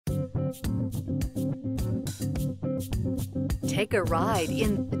Take a ride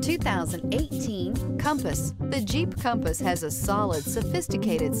in the 2018 Compass. The Jeep Compass has a solid,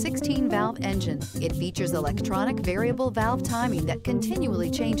 sophisticated 16-valve engine. It features electronic variable valve timing that continually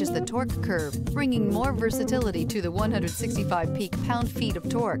changes the torque curve, bringing more versatility to the 165 peak pound-feet of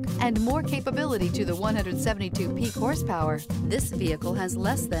torque and more capability to the 172 peak horsepower. This vehicle has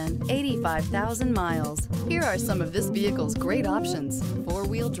less than 85,000 miles. Here are some of this vehicle's great options: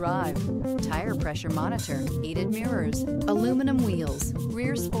 four-wheel drive, tire pressure monitor, heated mirrors, aluminum wheels,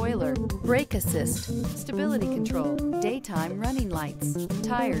 rear spoiler, brake assist, stability control, daytime running lights,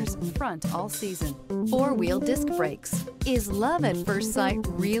 tires, front all season, four-wheel disc brakes. Is love at first sight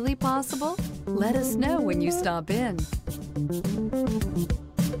really possible? Let us know when you stop in.